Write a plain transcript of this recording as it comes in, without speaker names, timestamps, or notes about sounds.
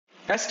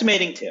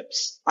Estimating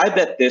tips. I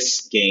bet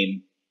this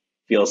game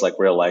feels like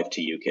real life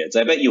to you kids.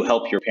 I bet you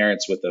help your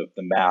parents with the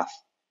math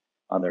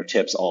on their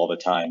tips all the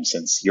time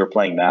since you're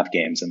playing math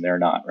games and they're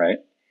not, right?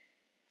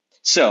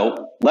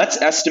 So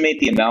let's estimate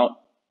the amount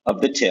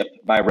of the tip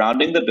by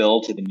rounding the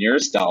bill to the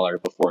nearest dollar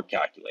before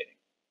calculating.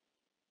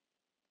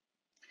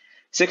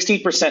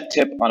 16%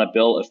 tip on a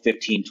bill of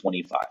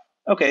 $15.25.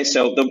 Okay,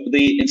 so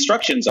the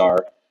instructions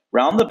are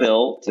round the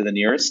bill to the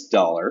nearest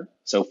dollar,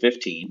 so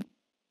 15.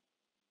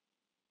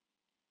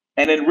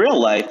 And in real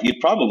life,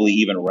 you'd probably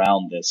even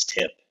round this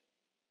tip,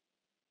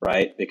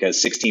 right? Because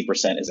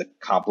 16% is a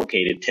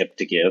complicated tip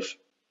to give.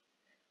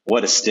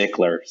 What a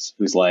stickler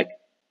who's like,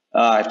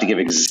 I have to give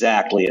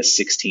exactly a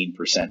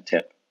 16%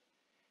 tip.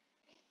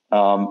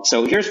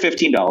 So here's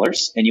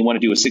 $15, and you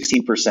want to do a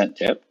 16%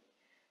 tip.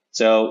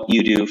 So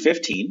you do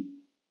 15,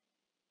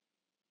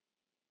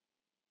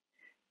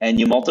 and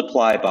you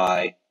multiply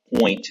by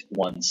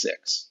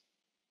 0.16.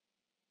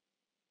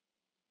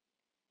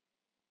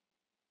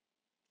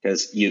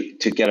 Because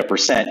to get a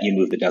percent, you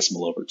move the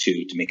decimal over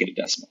 2 to make it a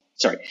decimal.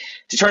 Sorry,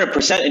 to turn a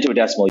percent into a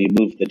decimal, you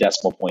move the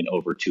decimal point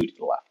over 2 to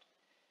the left.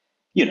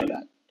 You know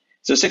that.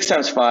 So 6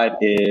 times 5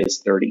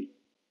 is 30.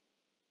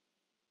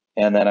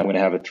 And then I'm going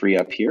to have a 3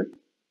 up here.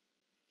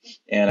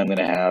 And I'm going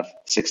to have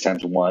 6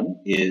 times 1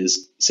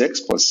 is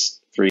 6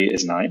 plus 3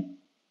 is 9.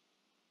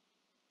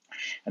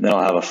 And then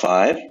I'll have a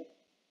 5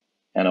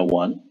 and a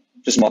 1,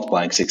 just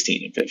multiplying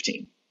 16 and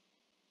 15.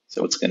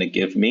 So it's going to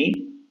give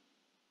me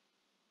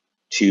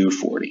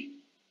 240.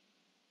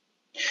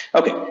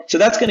 Okay, so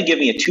that's going to give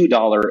me a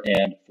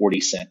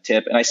 $2.40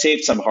 tip, and I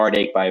saved some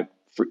heartache by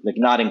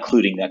not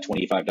including that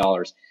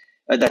 $25,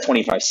 that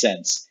 25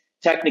 cents.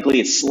 Technically,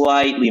 it's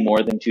slightly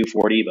more than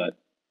 240, but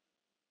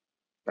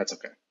that's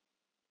okay.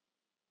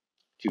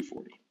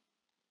 240.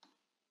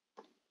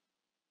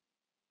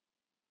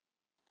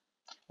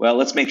 Well,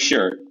 let's make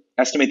sure.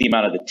 Estimate the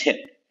amount of the tip,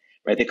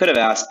 right? They could have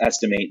asked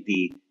estimate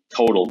the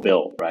total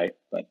bill, right?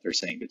 But they're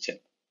saying the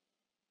tip.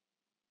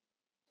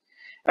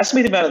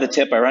 Estimate the amount of the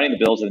tip by rounding the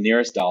bill to the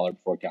nearest dollar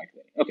before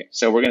calculating. Okay,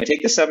 so we're going to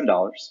take the $7.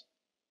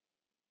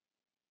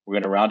 We're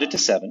going to round it to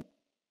 7.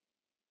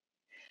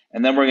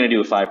 And then we're going to do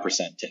a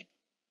 5% tip.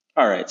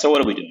 All right, so what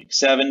are we doing?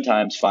 7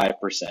 times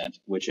 5%,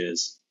 which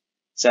is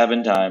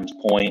 7 times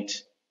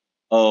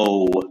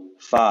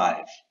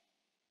 0.05.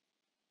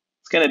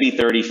 It's going to be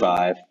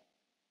 35.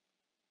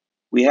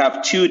 We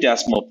have 2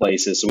 decimal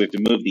places, so we have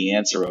to move the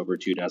answer over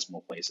 2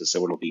 decimal places,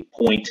 so it'll be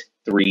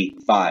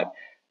 0.35.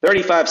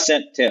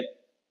 35-cent tip.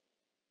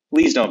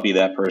 Please don't be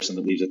that person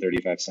that leaves a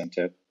 35-cent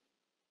tip.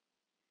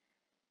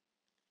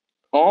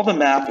 All the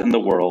math in the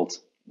world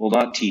will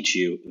not teach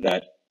you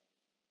that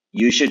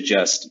you should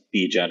just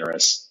be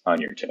generous on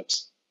your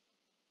tips.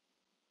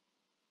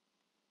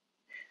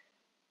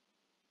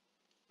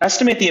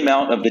 Estimate the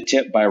amount of the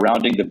tip by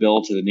rounding the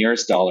bill to the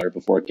nearest dollar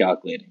before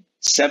calculating.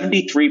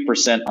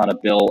 73% on a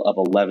bill of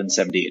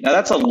 $11.78. Now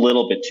that's a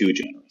little bit too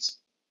generous,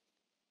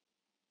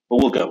 but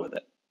we'll go with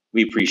it.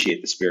 We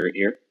appreciate the spirit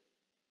here.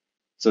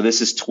 So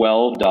this is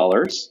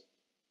 $12.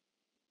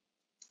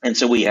 And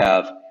so we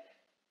have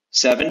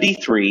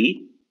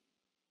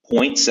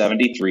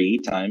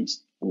 73.73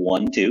 times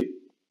 1, 2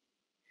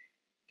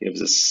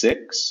 gives us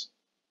 6,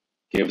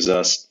 gives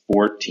us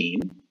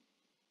 14,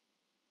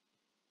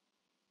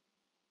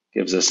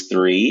 gives us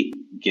 3,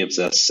 gives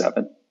us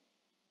 7,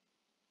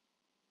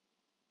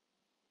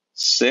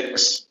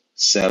 6,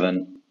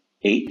 7,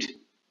 8.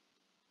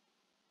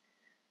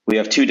 We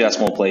have 2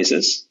 decimal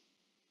places.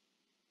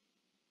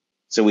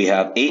 So we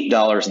have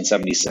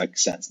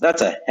 $8.76.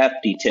 That's a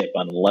hefty tip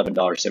on an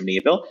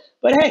 $11.78 bill.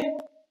 But hey,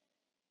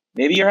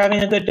 maybe you're having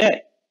a good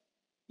day.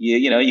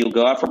 You'll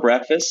go out for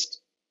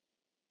breakfast.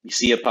 You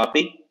see a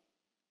puppy.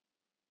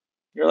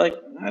 You're like,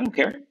 I don't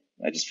care.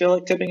 I just feel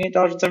like tipping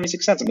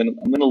 $8.76.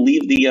 I'm gonna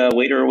leave the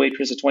waiter or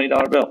waitress a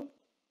 $20 bill.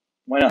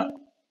 Why not?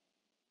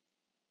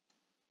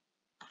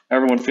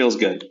 Everyone feels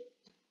good.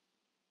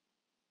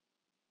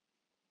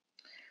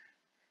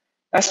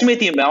 Estimate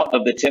the amount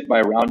of the tip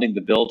by rounding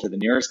the bill to the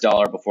nearest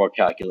dollar before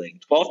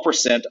calculating.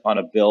 12% on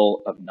a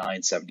bill of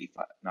 $9.79.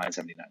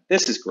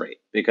 This is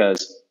great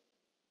because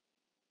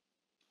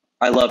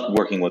I love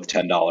working with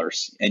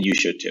 $10, and you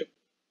should too.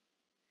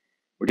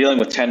 We're dealing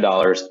with $10.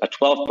 A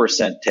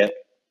 12% tip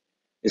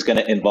is going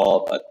to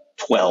involve a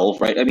 12,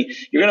 right? I mean,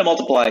 you're going to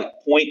multiply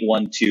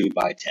 0.12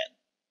 by 10.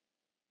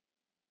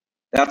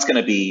 That's going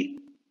to be,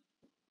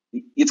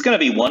 it's going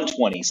to be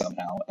 120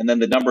 somehow, and then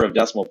the number of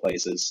decimal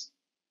places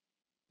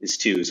is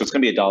 2, so it's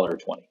going to be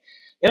 $1.20.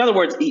 In other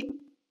words,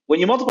 when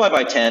you multiply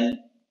by 10,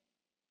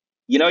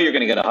 you know you're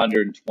going to get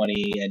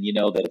 120, and you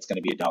know that it's going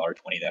to be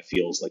 $1.20. That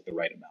feels like the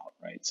right amount,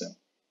 right? So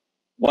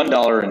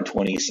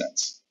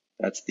 $1.20.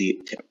 That's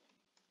the tip.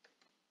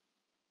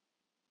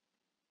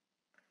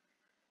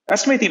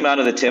 Estimate the amount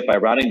of the tip by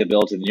rounding the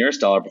bill to the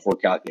nearest dollar before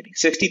calculating.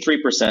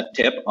 63%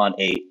 tip on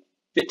a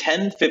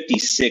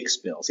 1056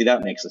 bill. See,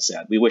 that makes us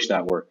sad. We wish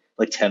that were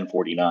like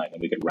 1049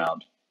 and we could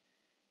round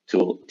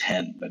to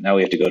 10, but now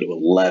we have to go to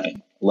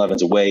 11.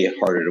 11's way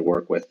harder to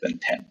work with than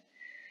 10.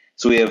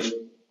 So we have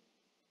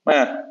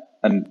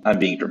I'm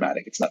being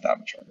dramatic. It's not that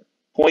much harder.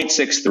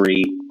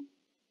 0.63,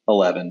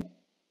 11,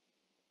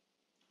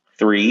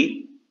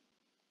 3,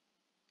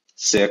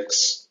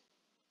 6,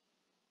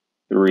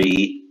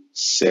 3,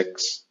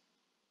 6,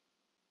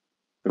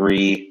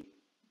 3,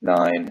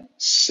 9,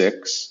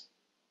 6.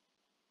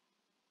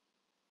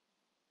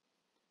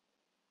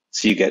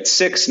 So you get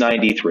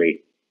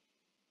 693.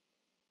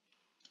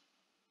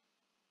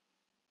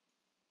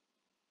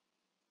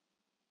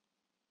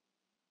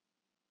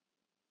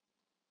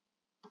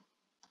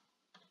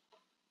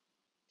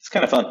 It's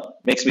kind of fun.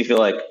 Makes me feel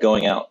like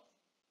going out.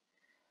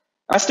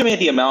 Estimate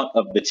the amount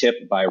of the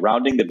tip by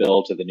rounding the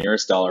bill to the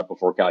nearest dollar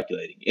before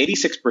calculating.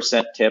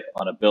 86% tip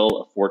on a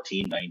bill of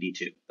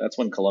 $14.92. That's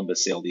when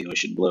Columbus sailed the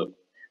ocean blue.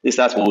 At least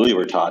that's what we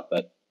were taught,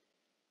 but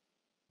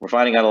we're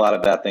finding out a lot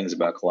of bad things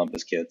about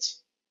Columbus,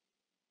 kids.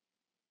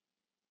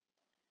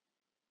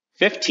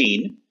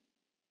 15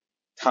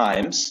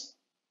 times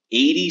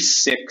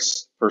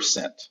 86%.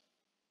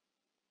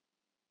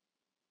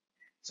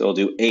 So we'll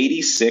do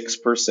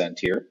 86%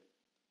 here.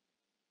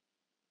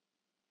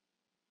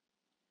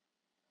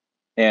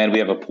 And we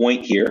have a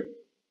point here.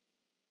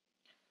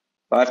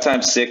 5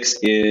 times 6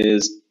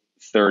 is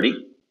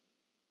 30.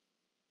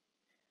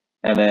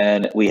 And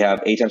then we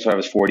have 8 times 5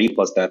 is 40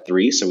 plus that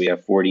 3, so we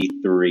have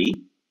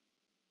 43.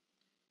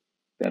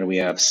 Then we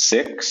have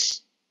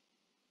 6,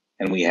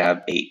 and we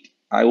have 8.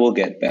 I will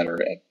get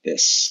better at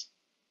this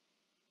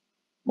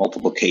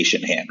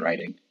multiplication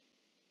handwriting.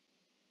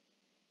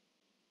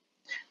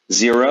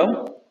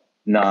 0,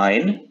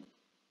 9,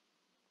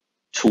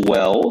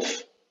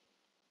 12.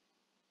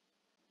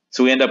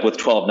 So we end up with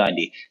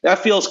 1290. That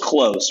feels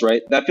close,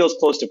 right? That feels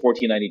close to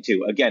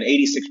 1492. Again,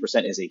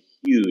 86% is a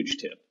huge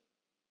tip,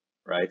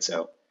 right?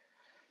 So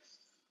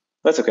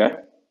that's okay.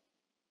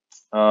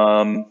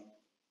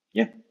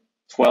 Yeah,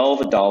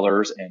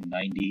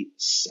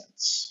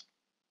 $12.90.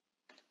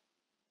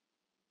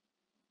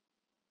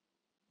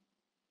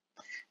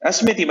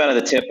 Estimate the amount of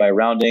the tip by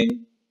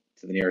rounding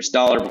to the nearest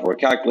dollar before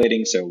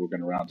calculating. So we're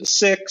going to round to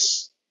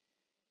 6.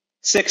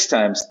 6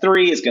 times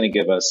 3 is going to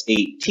give us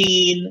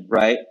 18,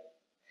 right?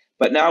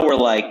 But now we're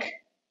like,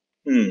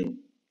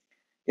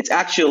 it's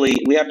actually,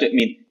 we have to, I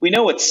mean, we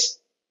know it's,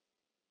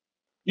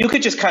 you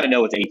could just kind of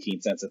know it's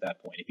 18 cents at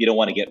that point if you don't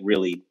want to get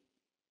really,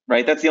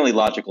 right? That's the only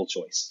logical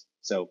choice.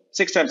 So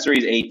 6 times 3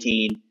 is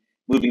 18.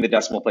 Moving the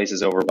decimal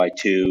places over by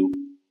 2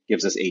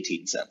 gives us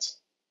 18 cents.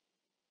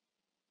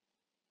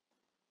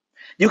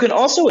 You can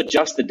also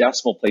adjust the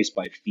decimal place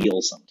by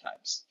feel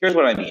sometimes. Here's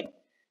what I mean.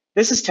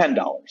 This is $10.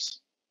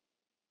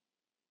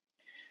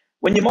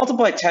 When you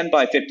multiply 10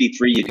 by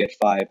 53, you get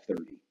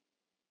 530.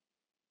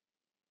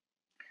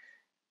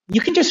 You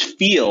can just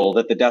feel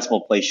that the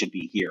decimal place should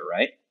be here,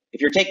 right?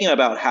 If you're taking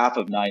about half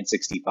of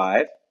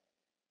 965,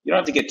 you don't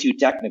have to get too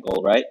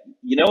technical, right?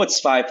 You know it's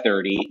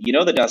 530. You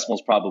know the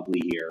decimal's probably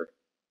here.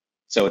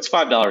 So it's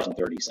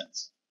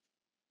 $5.30.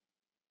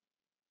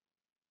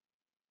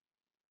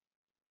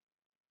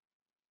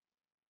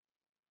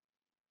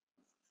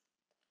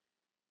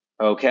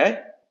 Okay,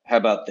 how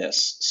about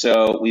this?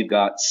 So we've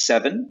got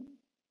 $7,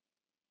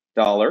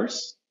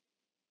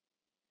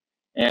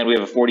 and we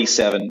have a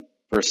 47%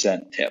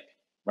 tip,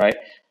 right?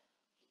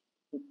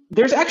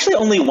 There's actually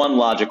only one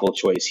logical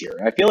choice here.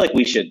 I feel like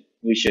we should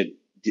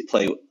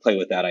play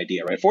with that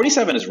idea, right?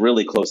 47 is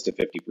really close to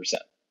 50%,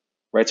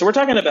 right? So we're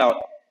talking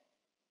about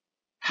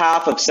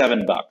half of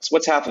 $7.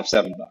 What's half of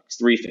 $7?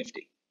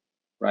 $3.50,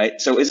 right?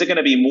 So is it going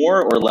to be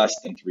more or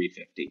less than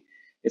 $3.50?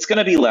 It's going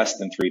to be less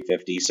than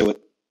 $3.50. So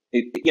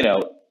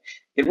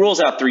it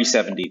rules out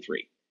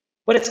 $3.73.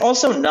 But it's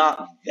also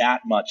not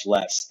that much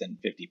less than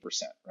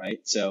 50%, right?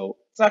 So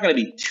it's not going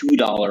to be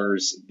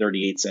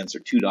 $2.38 or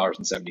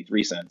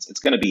 $2.73.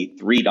 It's going to be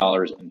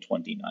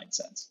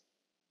 $3.29.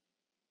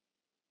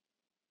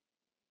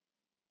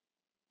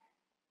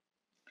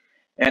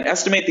 And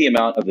estimate the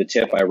amount of the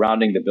tip by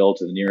rounding the bill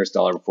to the nearest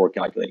dollar before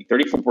calculating.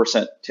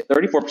 34% tip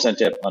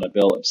on a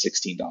bill of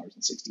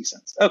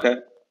 $16.60. Okay,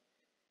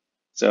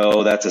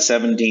 so that's a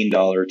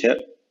 $17 tip.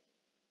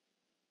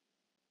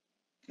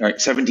 All right,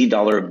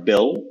 $17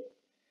 bill,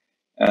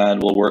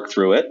 and we'll work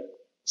through it.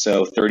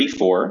 So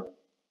 34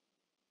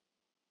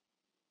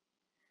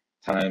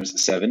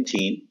 times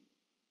 17,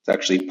 it's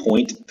actually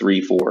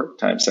 0.34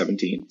 times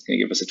 17. It's going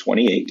to give us a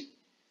 28.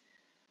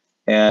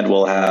 And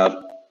we'll have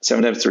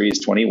 7 times 3 is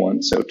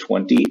 21, so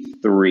 23.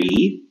 There'll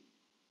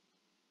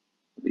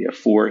be a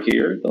 4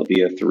 here. There'll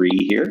be a 3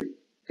 here.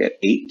 Get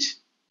 8,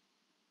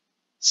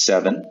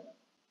 7,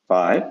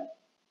 5. So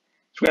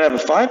we're going to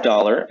have a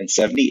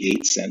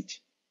 $5.78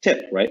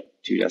 tip, right?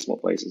 2 decimal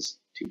places,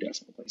 2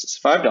 decimal places.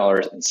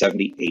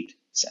 $5.78.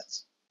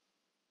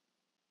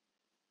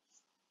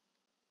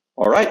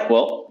 All right,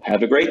 well,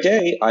 have a great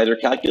day, either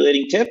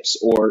calculating tips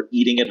or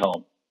eating at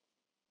home.